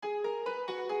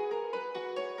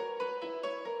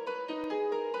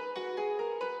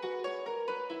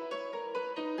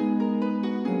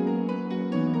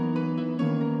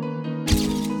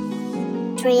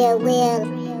Trill will.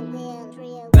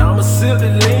 Now I'ma sip the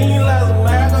lean like some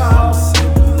alcohol.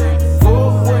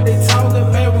 Fuck what they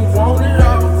talking, man, we want it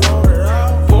all.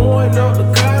 Pouring up the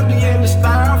coffee and the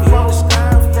styrofoam.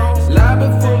 Lobby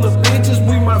full of bitches,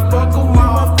 we might fuck 'em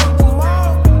all.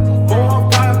 Pouring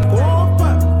pop, pouring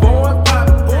pop, pouring pop,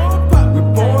 pouring pop. We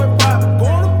pouring pop,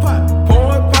 pouring pop,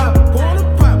 pouring pop, pouring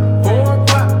pop, pouring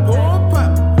pop, pouring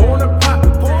pop, pouring pop,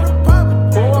 pouring pop,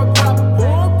 pouring pop,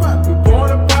 pouring pop. We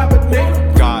pouring pop,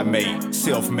 nigga. God made,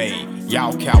 self-made,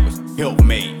 y'all cowards, help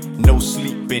made. No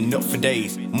sleep, been up for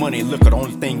days. Money, liquor, the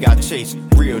only thing I chase.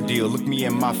 Real deal, look me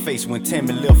in my face. When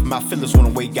Tammy left, my feelings went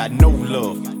away, got no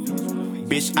love.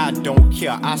 Bitch, I don't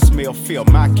care, I smell fear,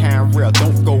 my kind rare.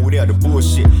 Don't go there, the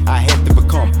bullshit I had to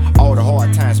become. All the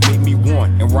hard times make me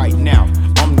one, and right now,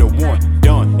 I'm the one.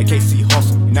 Done, in case he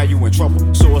hustle, now you in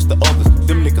trouble. So it's the others,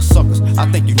 them niggas suckers. I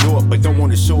think you know it, but don't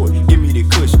wanna show it. Give me the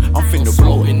kush, I'm finna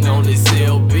blow it. Smoking on this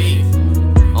LB,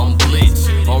 I'm blitz.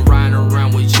 I'm riding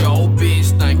around with your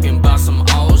bitch, thinking about some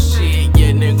old shit.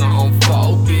 Yeah, nigga, I'm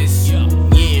focused. You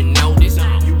ain't notice,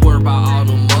 you worry about all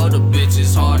them other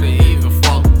bitches, hard to even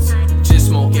focus. Just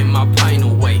smoking my pain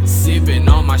away, sipping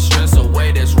all my stress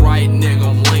away. That's right, nigga,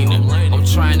 I'm leaning. I'm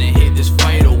trying to hit this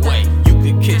fade away. You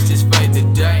could catch this fade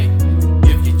today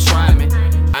if you try me.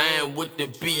 I ain't with the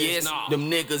BS, them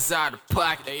niggas out of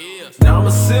pocket. Now I'ma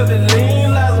sip the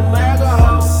lean like some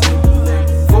alcohol.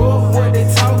 Fuck what they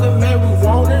talking, man, we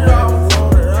want it all.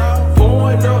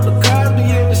 Pouring up the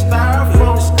coffee and the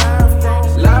styrofoam.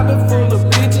 Lobby full of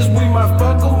bitches, we might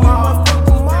fuck 'em all.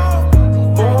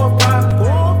 Pouring pop,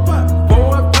 pouring pop,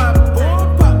 pouring pop,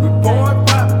 pouring pop. We pouring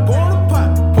pop, pouring pop,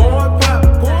 pouring pop,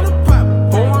 pouring pop,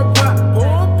 pouring pop,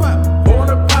 pouring pop,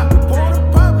 pouring pop, pouring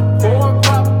pop, pouring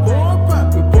pop, pouring pop.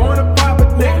 We pouring pop,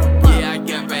 nigga. Yeah, I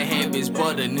got bad habits,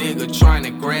 but a nigga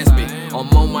tryna grasp it. I'm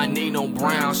on my knee, no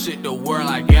brown shit, the world,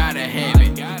 I gotta have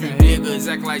it. You niggas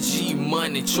act like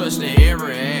G-Money, trusting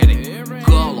every addict.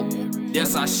 Gullible,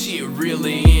 that's how shit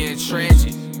really end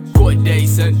tragic. Court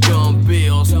dates and dumb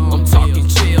bills, I'm talking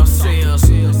jail cells.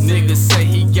 Niggas say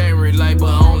he can't relate,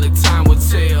 but only time will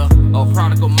tell. A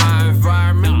product of my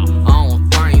environment? I don't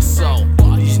think so.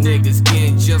 These niggas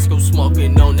getting just go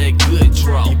smoking on that good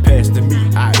drug. He passed to me,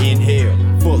 I inhale.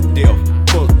 Fuck death,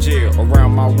 fuck jail.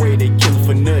 Around my way, they kill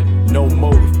for nothing. No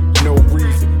motive, no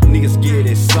reason. Niggas get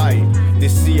excited. They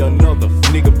see another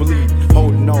nigga bleed.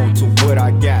 Holding on to what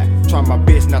I got. Try my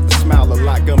best not to smile a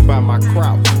lot, gun by my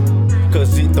crowd.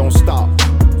 Cause it don't stop.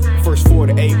 First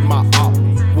 48, my op.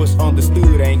 What's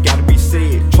understood ain't gotta be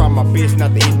said. Try my best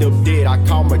not to end up dead. I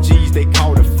call my G's, they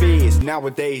call the feds.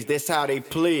 Nowadays, that's how they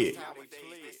play it.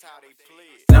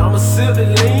 Now I'ma sip the